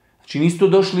 Znači nisu to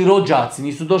došli rođaci,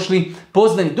 nisu došli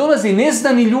poznani, dolaze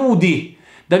neznani ljudi.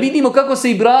 Da vidimo kako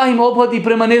se Ibrahim ophodi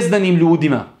prema neznanim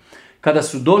ljudima. Kada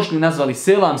su došli, nazvali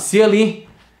selam, sjeli,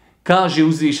 kaže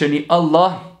uzvišeni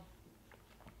Allah: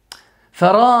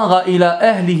 faraga ila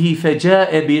ahlihi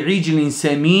feđae bi'ijlin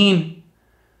semin.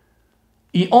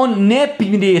 I on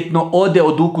neprimjetno ode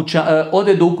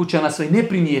do ukućana svoj,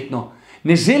 neprimjetno.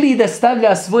 Ne želi da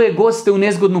stavlja svoje goste u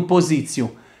nezgodnu poziciju.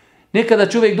 Nekada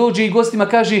čovjek dođe i gostima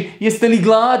kaže, jeste li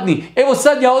gladni? Evo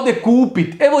sad ja ode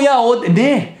kupit, evo ja ode.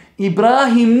 Ne,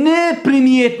 Ibrahim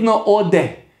neprimjetno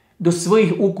ode do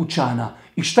svojih ukućana.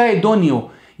 I šta je donio?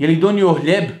 Je li donio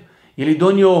hljeb? Je li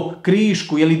donio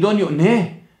krišku? Je li donio...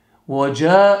 Ne.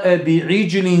 وَجَاءَ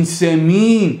بِعِجْلٍ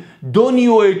سَمِينٍ.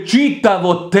 Donio je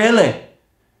čitavo tele.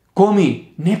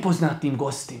 Komi? Nepoznatim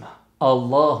gostima.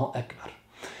 Allahu ekber.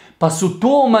 Pa su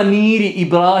to maniri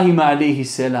Ibrahima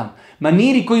a.s.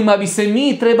 Maniri kojima bi se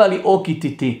mi trebali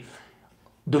okititi.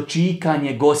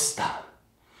 Dočikanje gosta.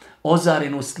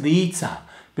 Ozarenost lica.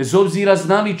 Bez obzira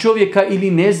znali čovjeka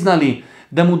ili ne znali.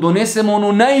 Da mu donesemo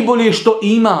ono najbolje što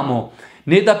imamo.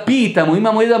 Ne da pitamo,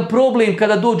 imamo jedan problem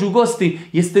kada dođu gosti,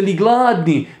 jeste li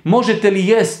gladni, možete li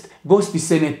jest, gosti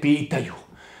se ne pitaju.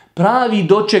 Pravi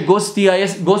doček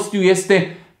gostiju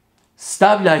jeste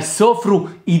stavljaj sofru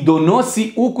i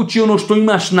donosi u kući ono što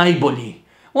imaš najbolji.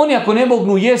 Oni ako ne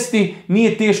mogu jesti,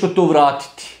 nije teško to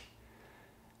vratiti.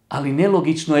 Ali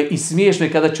nelogično je i smiješno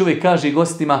je kada čovjek kaže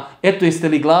gostima, eto jeste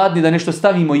li gladni da nešto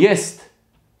stavimo jest.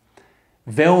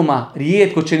 Veoma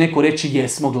rijetko će neko reći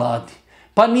jesmo gladni.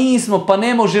 Pa nismo, pa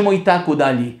ne možemo i tako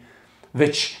dalje.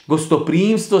 Već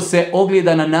gostoprimstvo se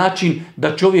ogleda na način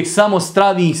da čovjek samo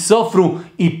stavi sofru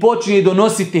i počne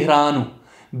donositi hranu.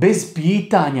 Bez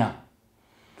pitanja.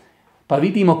 Pa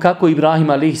vidimo kako Ibrahim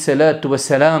a.s.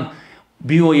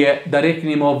 bio je, da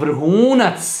reknemo,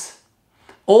 vrhunac,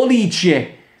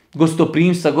 oličje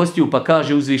gostoprimstva gostiju, pa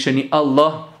kaže uzvišeni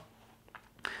Allah,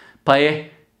 pa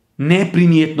je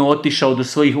neprimjetno otišao do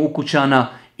svojih ukućana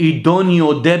i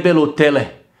donio debelo tele.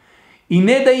 I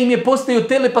ne da im je postavio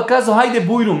tele pa kazao hajde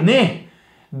bujrum, ne.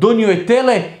 Donio je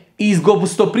tele i iz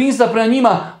gostoprimstva prema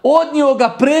njima odnio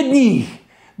ga pred njih.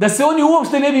 Da se oni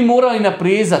uopšte ne bi morali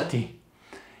naprezati.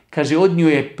 Kaže odnio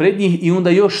je pred njih i onda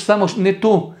još samo ne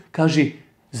to. Kaže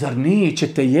zar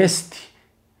nećete jesti?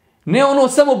 Ne ono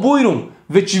samo bujrum,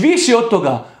 već više od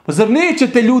toga. Pa zar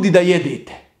nećete ljudi da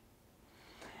jedete?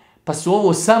 Pa su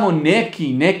ovo samo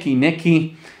neki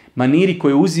maniri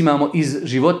koje uzimamo iz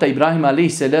života Ibrahima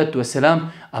a.s.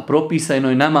 a propisano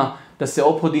je nama da se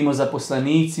ophodimo za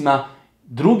poslanicima,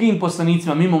 drugim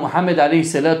poslanicima mimo Muhameda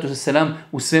a.s.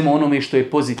 u svemu onome što je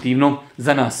pozitivno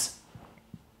za nas.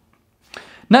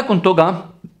 Nakon toga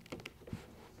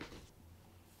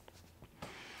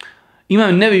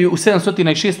Imam Nevevi u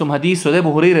 706. hadisu od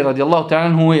Ebu Hurire radijallahu ta'ala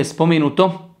anhu je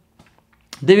spomenuto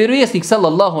da je vjerovjesnik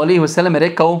sallallahu alejhi ve sellem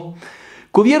rekao: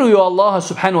 ko vjeruje u Allaha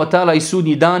subhanahu wa ta'ala i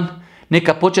sudnji dan,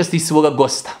 neka počasti svoga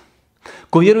gosta.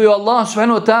 Ko vjeruje u Allaha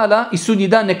subhanahu wa ta'ala i sudnji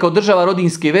dan, neka održava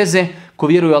rodinske veze. Ko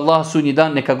vjeruje u Allaha sudnji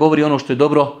dan, neka govori ono što je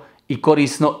dobro i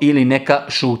korisno ili neka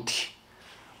šuti.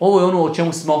 Ovo je ono o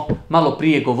čemu smo malo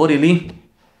prije govorili.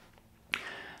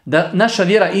 Da naša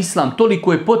vjera Islam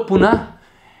toliko je potpuna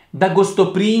da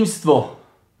gostoprimstvo,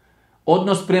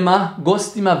 odnos prema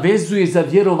gostima vezuje za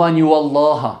vjerovanje u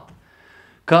Allaha.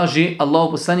 Kaže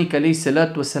Allahu poslanik alejhi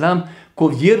salatu vesselam: ko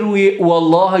vjeruje u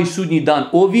Allaha i sudnji dan,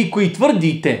 ovi koji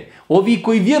tvrdite, ovi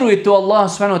koji vjerujete u Allaha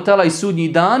subhanahu wa ta'ala i sudnji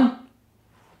dan,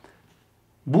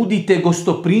 budite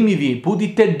gostoprimivi,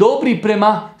 budite dobri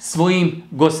prema svojim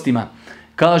gostima.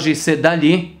 Kaže se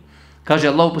dalje, kaže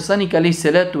Allahu poslanik alejhi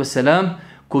salatu vesselam: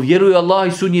 ko vjeruje u Allaha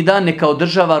i sudnji dan, neka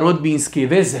održava rodbinske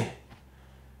veze.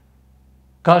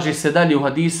 Kaže se dalje u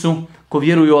hadisu: ko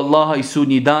vjeruje u Allaha i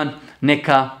sudnji dan,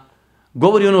 neka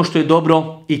govori ono što je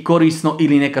dobro i korisno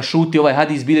ili neka šuti. Ovaj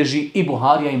hadis bilježi i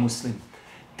Buharija i Muslim.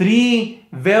 3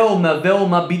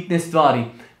 veoma bitne stvari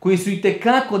koje su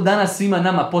itekako danas svima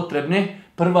nama potrebne.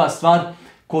 Prva stvar,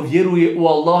 ko vjeruje u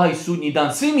Allaha i sudnji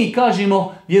dan. Svi mi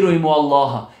kažemo vjerujemo u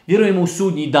Allaha, vjerujemo u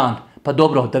sudnji dan. Pa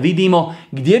dobro, da vidimo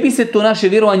gdje bi se to naše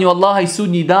vjerovanje u Allaha i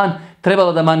sudnji dan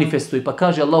trebalo da manifestuje. Pa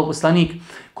kaže Allahu poslanik: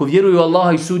 ko vjeruje u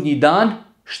Allaha i sudnji dan,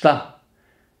 šta?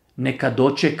 Neka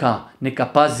dočeka, neka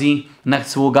pazi na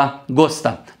svoga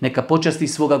gosta, neka počasti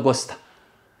svoga gosta.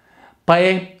 Pa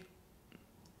je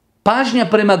pažnja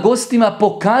prema gostima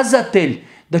pokazatelj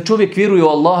da čovjek vjeruje u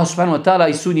Allaha subhanahu wa ta'ala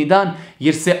i sudnji dan,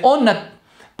 jer se on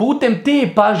putem te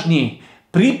pažnje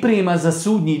priprema za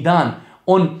sudnji dan.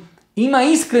 On ima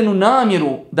iskrenu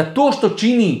namjeru da to što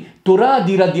čini, to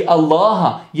radi radi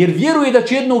Allaha, jer vjeruje da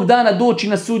će jednog dana doći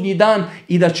na sudnji dan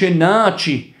i da će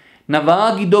naći na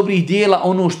vagi dobrih dijela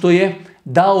ono što je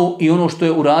dao i ono što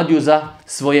je uradio za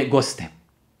svoje goste.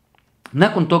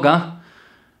 Nakon toga,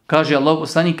 kaže Allah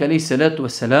poslanik alejhi salatu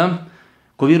vesselam: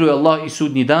 ko vjeruje Allah i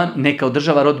sudnji dan, neka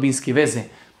održava rodbinske veze.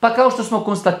 Pa kao što smo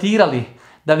konstatirali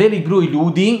da velik broj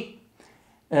ljudi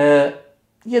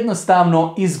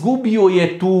jednostavno izgubio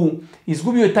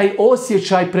je taj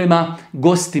osjećaj prema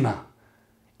gostima.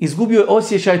 izgubio je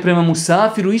osjećaj prema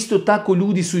musafiru, isto tako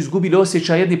ljudi su izgubili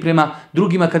osjećaj jedni prema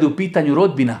drugima kada je u pitanju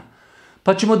rodbina.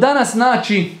 Pa ćemo danas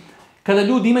naći, kada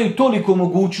ljudi imaju toliko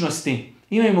mogućnosti,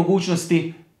 imaju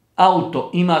mogućnosti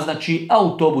auto, ima znači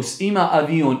autobus, ima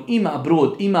avion, ima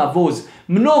brod, ima voz,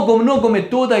 mnogo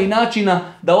metoda i načina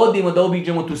da odemo da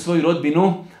obiđemo tu svoju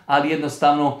rodbinu, ali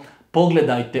jednostavno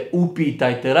pogledajte,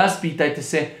 upitajte, raspitajte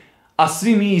se, a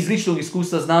svi mi iz ličnog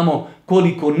iskustva znamo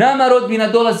koliko nama rodbina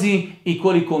dolazi i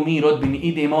koliko mi rodbini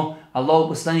idemo. Allahov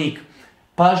poslanik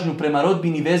pažnju prema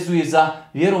rodbini vezuje za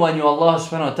vjerovanje u Allaha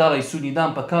subhanahu wa ta'ala i sudnji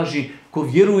dan, pa kaže ko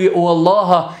vjeruje u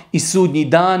Allaha i sudnji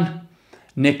dan,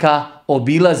 neka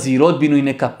obilazi rodbinu i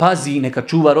neka pazi, neka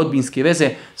čuva rodbinske veze.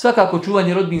 Svakako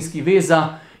čuvanje rodbinskih veza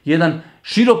jedan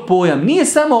širok pojam. Nije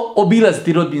samo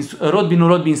obilaziti rodbinu,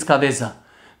 rodbinska veza,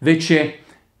 već je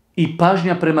i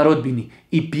pažnja prema rodbini,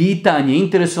 i pitanje,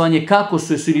 interesovanje kako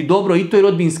su ili dobro, i to je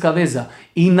rodbinska veza.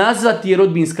 I nazvati je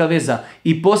rodbinska veza,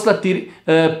 i poslati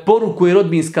poruku je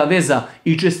rodbinska veza,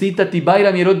 i čestitati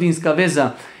Bajram je rodbinska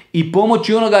veza, i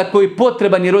pomoći onoga koji je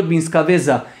potreban je rodbinska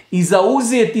veza, i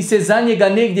zauzeti se za njega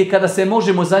negdje kada se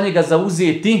možemo za njega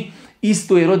zauzeti,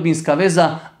 isto je rodbinska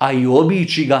veza, a i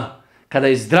obići ga kada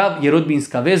je zdrav je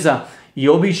rodbinska veza, i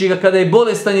obići ga kada je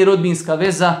bolestan je rodbinska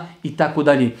veza, i tako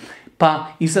dalje. Pa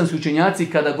islamski učenjaci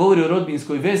kada govori o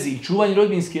rodbinskoj vezi i čuvanju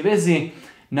rodbinske veze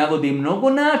navode mnogo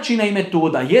načina i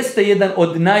metoda. Jeste jedan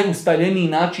od najustaljenijih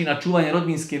načina čuvanja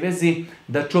rodbinske veze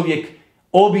da čovjek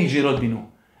obiđe rodbinu.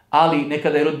 Ali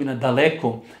nekada je rodbina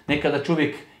daleko, nekada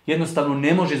čovjek jednostavno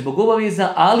ne može zbog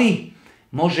obaveza, ali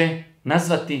može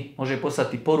nazvati, može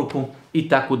poslati poruku i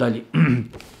tako dalje.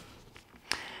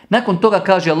 Nakon toga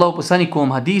kaže Allahov poslanik u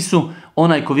ovom hadisu,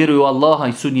 onaj ko vjeruje u Allaha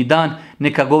i sudnji dan,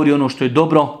 neka govori ono što je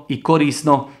dobro i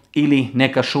korisno ili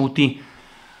neka šuti.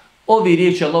 Ovi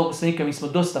riječi Allahov poslanika mi smo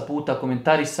dosta puta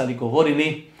komentarisali,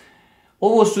 govorili.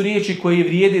 Ovo su riječi koje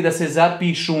vrijedi da se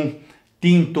zapišu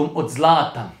tintom od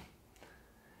zlata.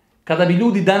 Kada bi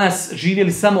ljudi danas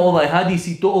živjeli samo ovaj hadis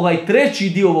i to ovaj treći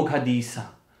dio ovog hadisa,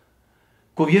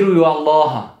 ko vjeruje u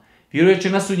Allaha, vjeruje će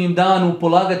na sudnjem danu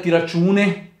polagati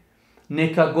račune,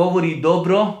 neka govori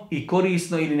dobro i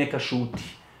korisno ili neka šuti.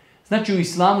 Znači u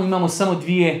islamu imamo samo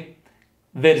dvije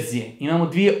verzije, imamo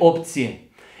dvije opcije.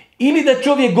 Ili da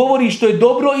čovjek govori što je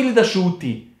dobro ili da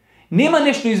šuti. Nema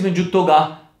nešto između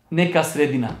toga, neka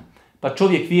sredina. Pa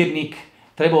čovjek vjernik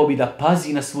trebao bi da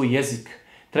pazi na svoj jezik.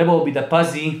 Trebao bi da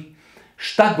pazi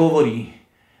šta govori.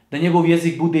 Da njegov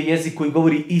jezik bude jezik koji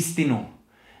govori istinu.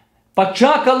 Pa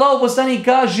čak Allahov poslanik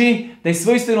kaže da je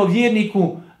svojstveno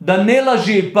vjerniku da ne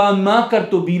laže, pa makar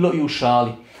to bilo i u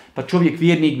šali. Pa čovjek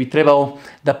vjernik bi trebao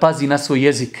da pazi na svoj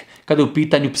jezik kada je u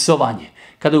pitanju psovanje,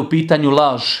 kada je u pitanju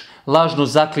laž, lažno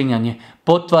zaklinjanje,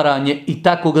 potvaranje i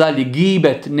tako dalje,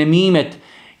 gibet, nemimet.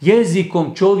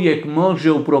 Jezikom čovjek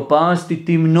može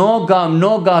upropastiti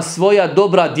mnoga svoja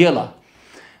dobra djela.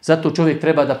 Zato čovjek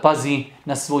treba da pazi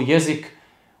na svoj jezik.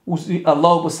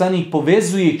 Allahov poslanik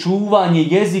povezuje čuvanje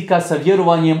jezika sa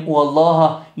vjerovanjem u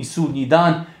Allaha i sudnji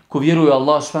dan. Ko vjeruje u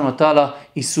Allah subhanahu wa ta'ala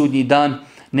i sudnji dan,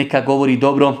 neka govori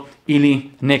dobro ili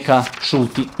neka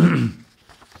šuti.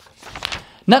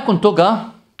 Nakon toga,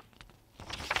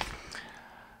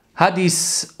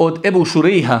 hadis od Ebu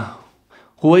Šurejha,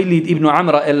 Huwailid ibn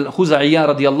Amra el-Huzaija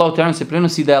radijallahu ta'ala se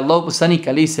prenosi da je Allahov poslanik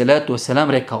alejhi salatu vesselam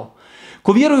rekao: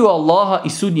 ko vjeruje u Allaha i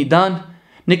sudnji dan,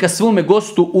 neka svome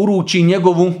gostu uruči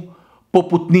njegovu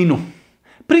poputninu.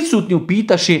 Prisutni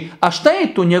upitaše, a šta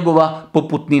je to njegova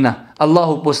poputnina?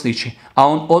 Allahu poslaniče. A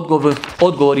on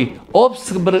odgovori,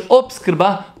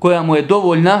 opskrba koja mu je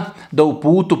dovoljna da u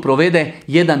putu provede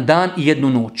 1 dan i 1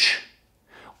 noć.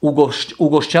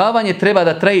 Ugošćavanje treba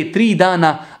da traje 3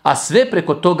 dana, a sve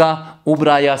preko toga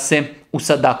ubraja se u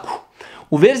sadaku.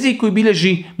 U verziji koju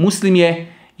bilježi Muslim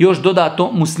je još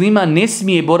dodato, muslima ne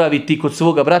smije boraviti kod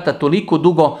svoga brata toliko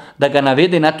dugo da ga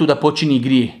navede na to da počini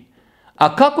grije.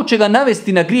 A kako će ga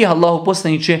navesti na grijeh, Allahu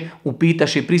poslaniče,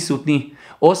 upitaše prisutni,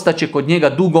 ostaće kod njega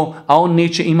dugo, a on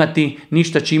neće imati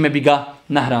ništa čime bi ga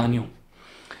nahranio.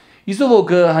 Iz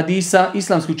ovog hadisa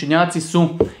islamski učenjaci su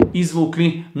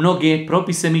izvukli mnoge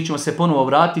propise, mi ćemo se ponovo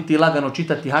vratiti, lagano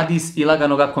čitati hadis i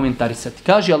lagano ga komentarisati.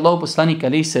 Kaže Allahu poslanik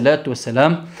alejhi salatu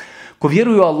vesselam: ko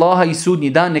vjeruje u Allaha i sudnji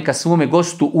dan, neka svome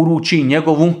gostu uruči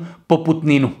njegovu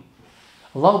poputninu.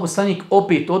 Allahov poslanik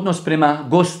opet odnos prema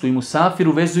gostu i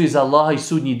musafiru vezuje za Allaha i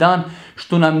sudnji dan,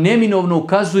 što nam neminovno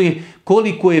ukazuje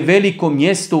koliko je veliko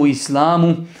mjesto u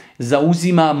islamu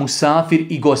zauzima musafir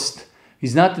i gost. Vi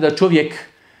znate da čovjek,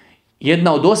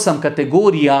 jedna od 8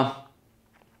 kategorija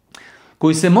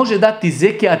koji se može dati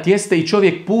zekijat, jeste i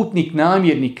čovjek putnik,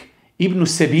 namjernik, ibn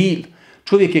sebil.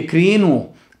 Čovjek je krenuo,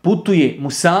 putuje,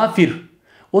 musafir.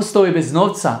 ostao je bez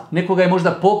novca, nekoga je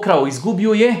možda pokrao,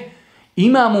 izgubio je,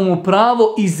 imamo mu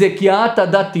pravo iz zekijata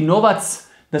dati novac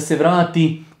da se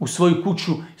vrati u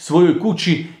svojoj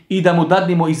kući i da mu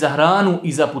dadnemo i za hranu,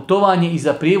 i za putovanje, i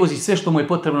za prijevoz, i sve što mu je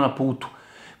potrebno na putu.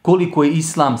 Koliko je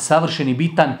islam savršen i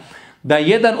bitan, da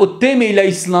jedan od temelja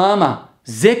islama,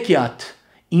 zekijat,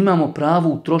 imamo pravo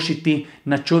utrošiti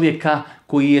na čovjeka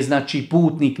koji je znači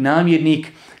putnik, namjernik,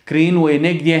 krenuo je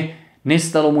negdje,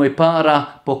 nestalo mu je para,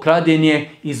 pokraden je,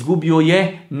 izgubio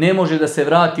je, ne može da se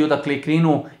vrati odakle je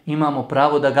krenuo, imamo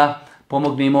pravo da ga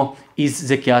pomognemo iz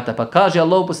zekijata. Pa kaže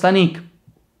Allahov poslanik,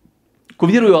 ko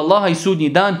vjeruje u Allaha i sudnji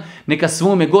dan, neka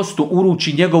svome gostu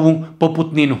uruči njegovu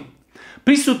poputninu.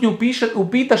 Prisutni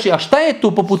upitaše, a šta je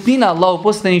to poputnina, Allahov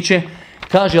poslaniće?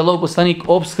 Kaže Allahov poslanik,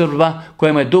 opskrba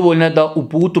koja mu je dovoljna da u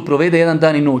putu provede jedan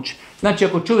dan i noć. Znači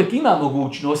ako čovjek ima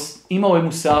mogućnost, imao je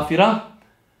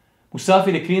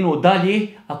musafir je krenuo dalje,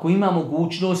 ako ima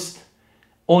mogućnost,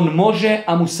 on može,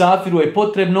 a musafiru je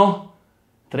potrebno,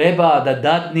 treba da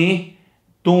dadne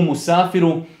tomu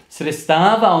musafiru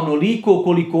sredstava onoliko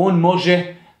koliko on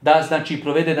može da znači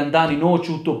provede jedan dan i noć.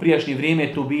 U to prijašnje vrijeme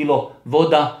je to bilo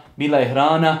voda, bila je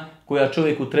hrana koja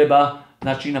čovjeku treba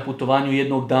znači na putovanju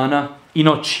jednog dana i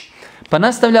noći. Pa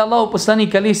nastavlja Allahov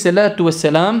poslanik alejhi selatu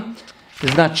vesselam,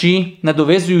 znači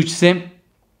nadovezujući se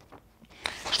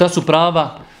šta su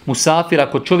prava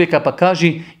musafira kod čovjeka, pa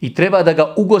kaže i treba da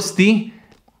ga ugosti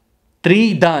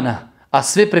 3 dana, a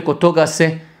sve preko toga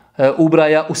se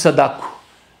ubraja u sadaku.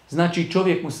 Znači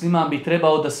čovjek musliman bi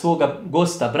trebao da svoga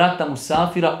gosta, brata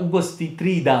musafira, ugosti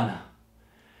 3 dana.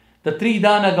 Da 3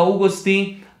 dana ga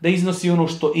ugosti, da iznosi ono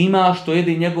što ima, što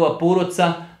jede njegova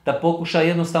porodica, da pokuša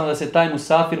jednostavno da se taj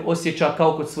musafir osjeća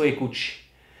kao kod svoje kući.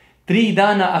 3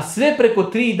 dana, a sve preko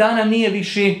 3 dana nije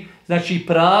više znači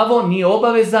pravo, nije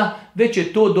obaveza, već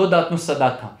je to dodatno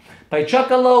sadaka. Pa je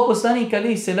čak Allahov poslanik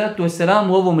alejhi selatu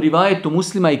vesselam u ovom rivajetu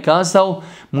Muslima i kazao,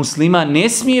 muslima ne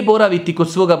smije boraviti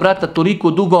kod svoga brata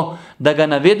toliko dugo da ga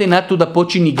navede na to da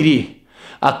počini grijeh.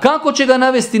 A kako će ga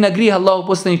navesti na grijeh, Allahov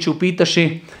poslanik upitaše,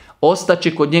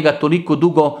 ostaće kod njega toliko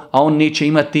dugo, a on neće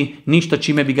imati ništa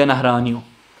čime bi ga nahranio.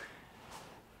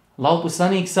 Allahov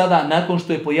poslanik sada, nakon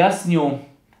što je pojasnio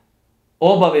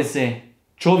obaveze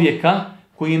čovjeka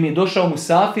kojim je došao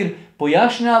musafir,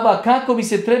 pojašnjava kako bi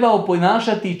se trebao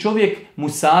ponašati čovjek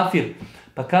musafir.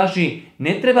 Pa kaže,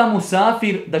 ne treba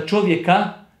musafir da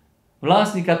čovjeka,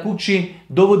 vlasnika kući,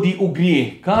 dovodi u grijeh.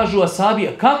 Kažu ashabi,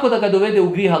 kako da ga dovede u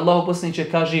grijeh? Allahov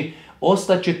poslanik kaže,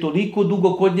 ostaće toliko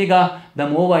dugo kod njega da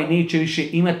mu ovaj neće više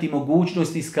imati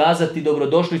mogućnost iskazati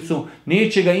dobrodošlicu,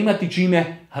 neće ga imati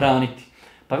čime hraniti.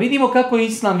 Pa vidimo kako je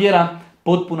islam vjera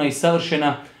potpuna i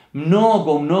savršena.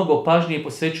 Mnogo pažnje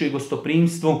posvećuje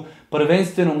gostoprimstvu,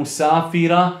 prvenstveno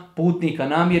musafira, putnika,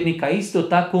 namjernika, isto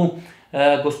tako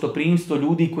gostoprimstvo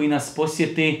ljudi koji nas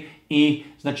posjete i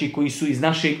znači koji su iz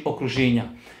našeg okruženja.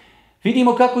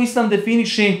 Vidimo kako islam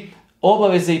definiše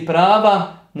obaveze i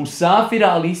prava musafira,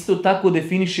 ali isto tako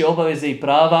definiše obaveze i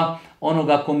prava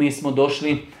onoga kome smo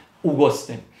došli u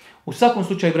goste. U svakom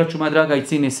slučaju, braćo moja draga i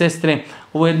cijene sestre,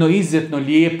 ovo je jedno izuzetno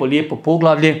lijepo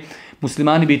poglavlje.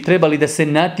 Muslimani bi trebali da se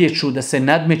natječu, da se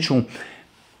nadmeću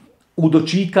u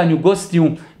dočikanju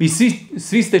gostiju. Vi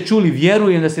svi ste čuli,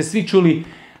 vjerujem da ste svi čuli,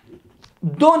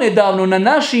 donedavno na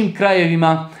našim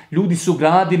krajevima ljudi su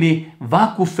gradili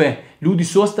vakufe, ljudi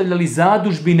su ostavljali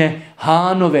zadužbine,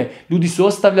 hanove, ljudi su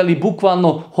ostavljali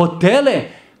bukvalno hotele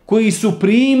koji su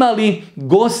primali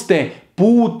goste,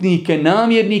 putnike,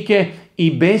 namjernike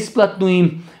i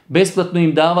besplatno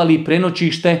im davali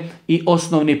prenoćište i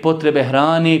osnovne potrebe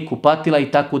hrane, kupatila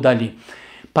i tako dalje.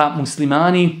 Pa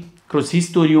muslimani kroz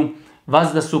historiju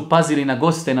vazda su pazili na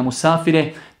goste, na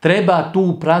musafire, treba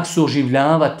tu praksu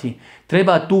oživljavati,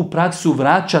 treba tu praksu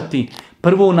vraćati,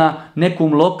 prvo na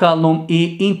nekom lokalnom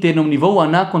i internom nivou, a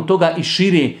nakon toga i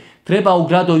šire. Treba u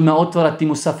gradovima otvarati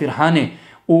musafirhane,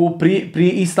 pri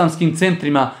islamskim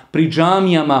centrima, pri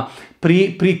džamijama,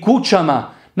 pri kućama.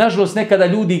 Nažalost, nekada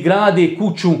ljudi grade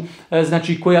kuću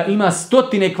znači, koja ima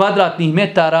 100 kvadratnih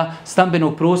metara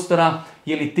stambenog prostora,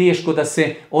 je li teško da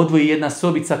se odvoji jedna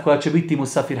sobica koja će biti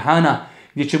musafirhana,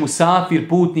 gdje će musafir,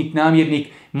 putnik, namjernik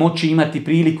moći imati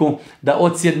priliku da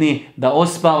odsjedne, da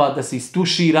ospava, da se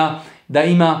istušira, da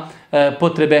ima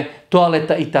potrebe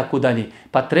toaleta i tako dalje.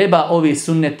 Pa treba ove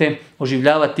sunnete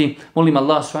oživljavati. Molim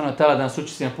Allah subhanahu wa ta'ala da nas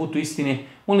učini na putu istine.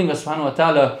 Molim ga subhanahu wa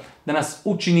ta'ala da nas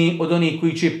učini od onih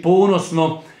koji će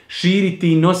ponosno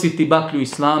širiti i nositi baklju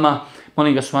Islama.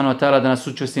 Molim ga subhanahu wa ta'ala da nas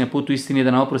učini na putu istine,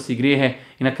 da nam oprosti grijehe.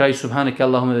 I na kraju subhaneke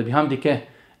Allahumma da bihamdike.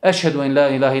 Ešhedu in la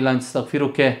ilaha illa anta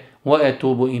astaghfiruke wa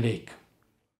etubu ilaik.